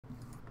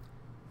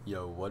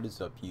Yo, what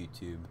is up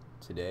YouTube?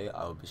 Today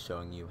I will be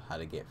showing you how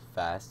to get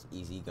fast,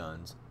 easy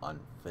guns on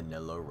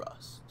vanilla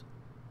Rust.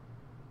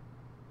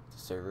 The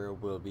server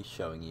we'll be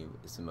showing you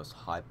is the most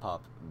high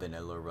pop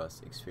vanilla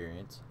Rust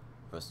experience,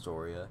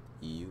 Rustoria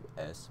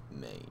US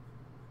main.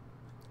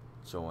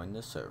 Join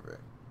the server.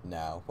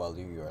 Now, while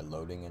you are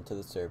loading into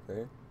the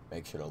server,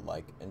 make sure to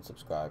like and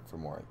subscribe for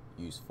more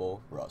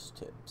useful Rust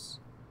tips.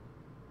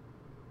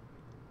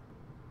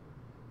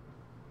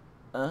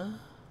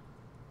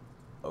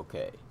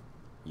 Okay,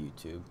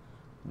 YouTube.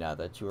 Now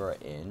that you are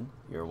in,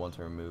 you'll want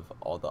to remove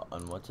all the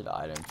unwanted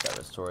items that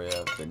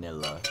Rustoria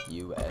Vanilla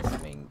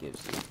US main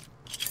gives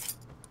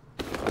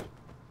you.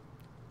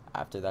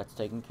 After that's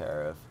taken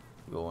care of,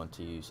 you will want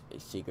to use a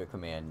secret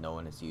command no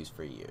one has used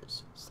for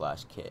years,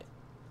 /kit.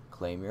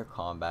 Claim your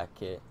combat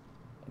kit,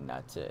 and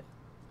that's it.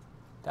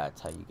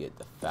 That's how you get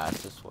the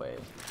fastest way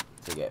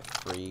to get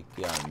free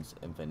guns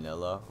in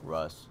Vanilla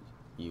Rust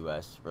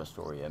US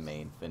Rustoria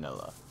main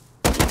vanilla.